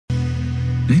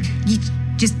Nick? You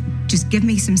just give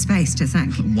me some space to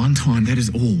think. One time, that is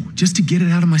all. Just to get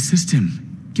it out of my system.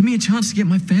 Give me a chance to get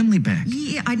my family back.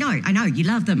 Yeah, I know. You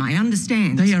love them. I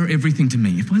understand. They are everything to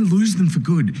me. If I lose them for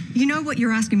good... You know what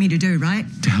you're asking me to do, right?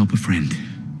 To help a friend.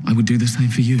 I would do the same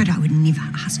for you. But I would never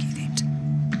ask you that.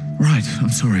 Right, I'm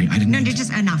sorry. I didn't... No,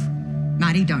 just enough.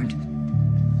 Marty, don't.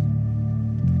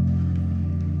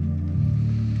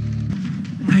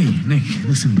 Hey, Nick,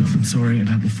 listen, I'm sorry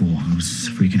about before. I was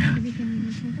freaking out.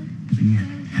 Have you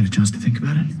had a chance to think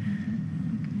about it?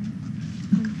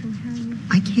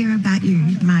 I care about you,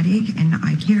 Marty, and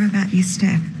I care about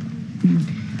Esther.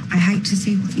 I hate to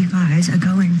see what you guys are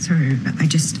going through, but I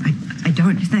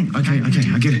don't think... Okay, I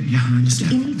get it. Yeah, I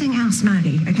understand. Anything else,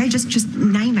 Marty, okay? Just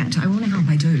name it. I want to help,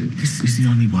 I do. This is the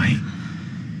only way.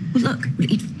 Well, look,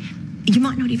 you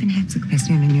might not even have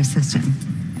potassium in your system.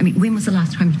 I mean, when was the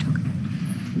last time you took it?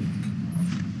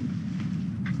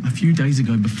 A few days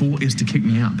ago, before Esther kicked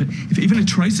me out. But if even a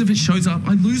trace of it shows up,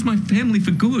 I lose my family for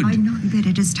good. I know that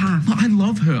it is tough. Well, I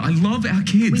love her. I love our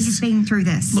kids. We have been through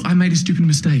this. Look, I made a stupid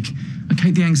mistake. Okay,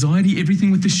 the anxiety,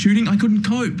 everything with the shooting, I couldn't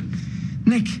cope.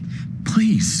 Nick,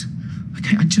 please.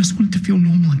 Okay, I just wanted to feel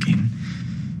normal again.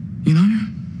 You know?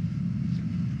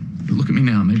 But look at me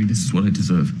now. Maybe this is what I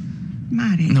deserve.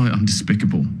 Marty. No, I'm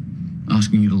despicable.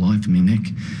 Asking you to lie for me,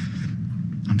 Nick.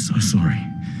 I'm so sorry.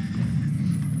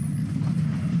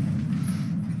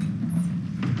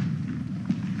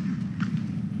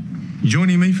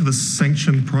 Joining me for the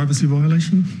sanctioned privacy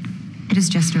violation? It is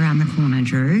just around the corner,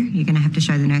 Drew. You're going to have to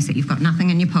show the nurse that you've got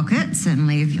nothing in your pockets and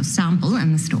leave your sample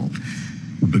in the stall.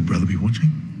 Will Big Brother be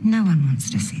watching? No one wants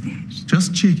to see that.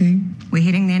 Just checking. We're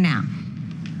heading there now.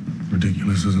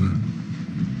 Ridiculous, isn't it?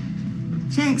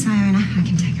 Thanks, Iona. I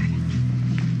can take over.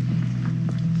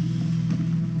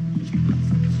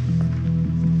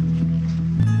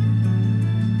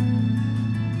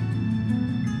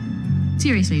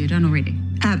 Seriously, you're done already?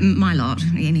 My lot.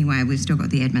 Anyway, we've still got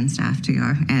the admin staff to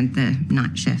go and the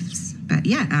night shifts. But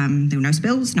yeah, there were no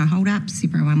spills, no hold-ups.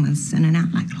 Everyone was in and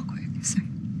out like clockwork, so...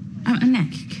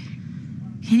 Nick,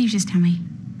 can you just tell me?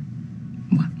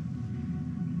 What?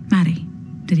 Marty,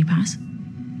 did he pass?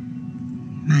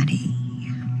 Marty...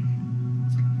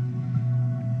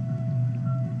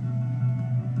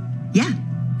 Yeah,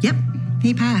 yep,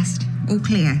 he passed. All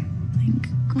clear. Thank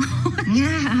God.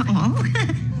 Yeah, oh...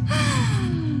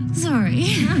 Sorry.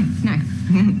 No.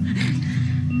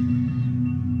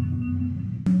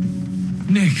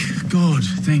 Nick, God,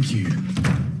 thank you.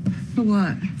 For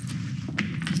what?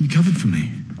 You covered for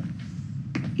me.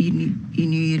 You knew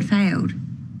you'd failed?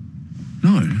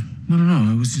 No.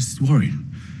 I was just worried.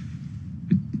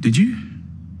 Did you?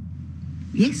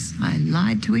 Yes, I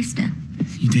lied to Esther.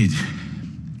 You did.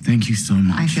 Thank you so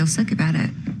much. I feel sick about it.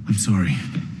 I'm sorry.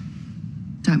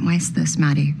 Don't waste this,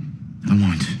 Marty. I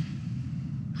won't.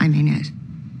 I mean it.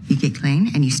 You get clean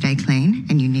and you stay clean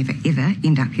and you never ever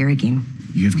end up here again.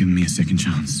 You have given me a second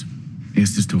chance.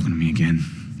 Esther's talking to me again.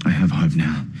 I have hope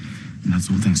now. And that's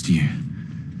all thanks to you.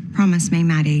 Promise me,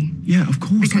 Marty. Yeah, of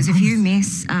course. Because if you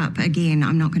mess up again,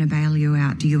 I'm not going to bail you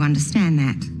out. Do you understand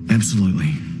that? Absolutely.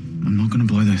 I'm not going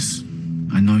to blow this.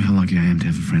 I know how lucky I am to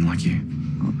have a friend like you.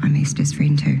 Well, I'm Esther's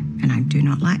friend too, and I do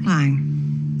not like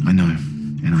lying. I know,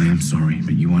 and I am sorry,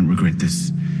 but you won't regret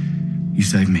this. You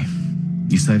saved me.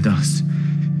 You saved us.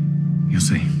 You'll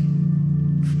see.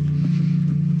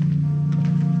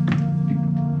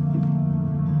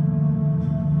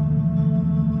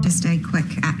 Just a quick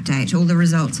update. All the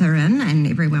results are in and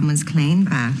everyone was clean,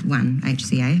 bar one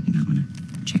HCA. You might want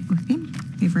to check with them.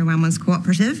 Everyone was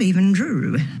cooperative, even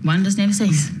Drew. Wonders never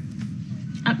cease.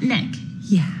 Nick.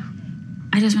 Yeah.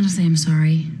 I just want to say I'm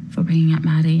sorry for bringing up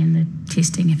Marty and the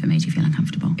testing if it made you feel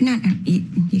uncomfortable. No,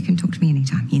 you can talk to me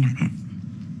anytime. You know that.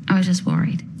 I was just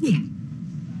worried. Yeah.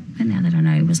 But now that I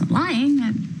know he wasn't lying,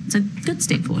 it's a good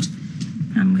step forward.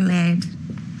 I'm glad.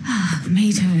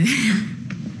 Me too.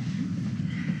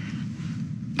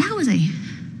 How was he?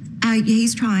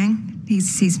 He's trying.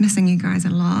 He's missing you guys a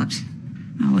lot.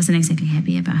 I wasn't exactly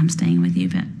happy about him staying with you,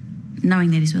 but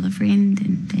knowing that he's with a friend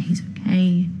and that he's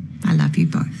okay. I love you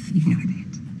both. You know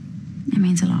that. It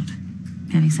means a lot.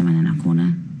 Having someone in our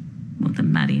corner. Well, the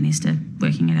Marty and Esther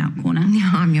working it out corner.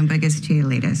 I'm your biggest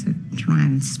cheerleader, so try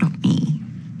and stop me.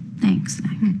 Thanks.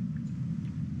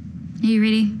 Are you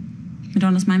ready?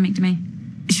 Madonna's myomectomy?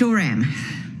 Sure am.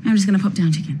 I'm just going to pop down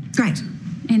and check in. Great.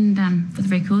 And for the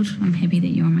record, I'm happy that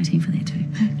you're on my team for that too.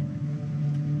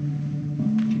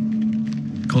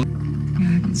 I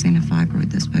haven't seen a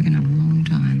fibroid this big in a long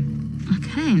time.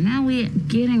 Okay, now we're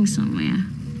getting somewhere.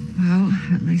 Well,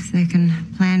 at least they can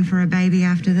plan for a baby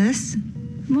after this.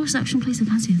 More suction, please. I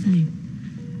can't see a thing.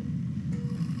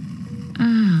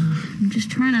 just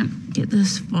trying to get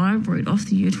this fibroid off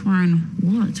the uterine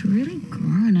wall. It's really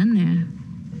growing in there.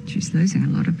 She's losing a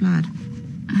lot of blood.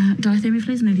 Diathermy,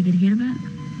 please. I need to get ahead of it.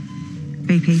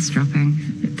 BP's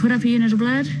dropping. Put up a unit of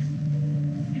blood.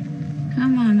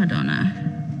 Come on, Madonna.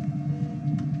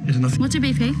 What's her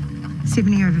BP?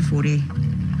 70/40.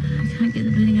 I can't get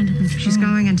the bleeding under control. She's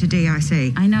going into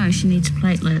DIC. I know, she needs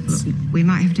platelets. We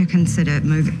might have to consider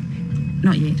moving.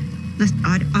 Not yet. Listen,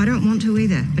 I don't want to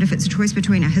either, but if it's a choice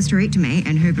between a hysterectomy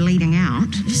and her bleeding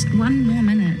out... Just 1 more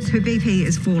minute. Her BP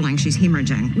is falling. She's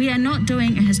hemorrhaging. We are not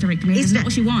doing a hysterectomy. It's not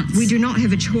what she wants. We do not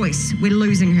have a choice. We're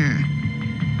losing her.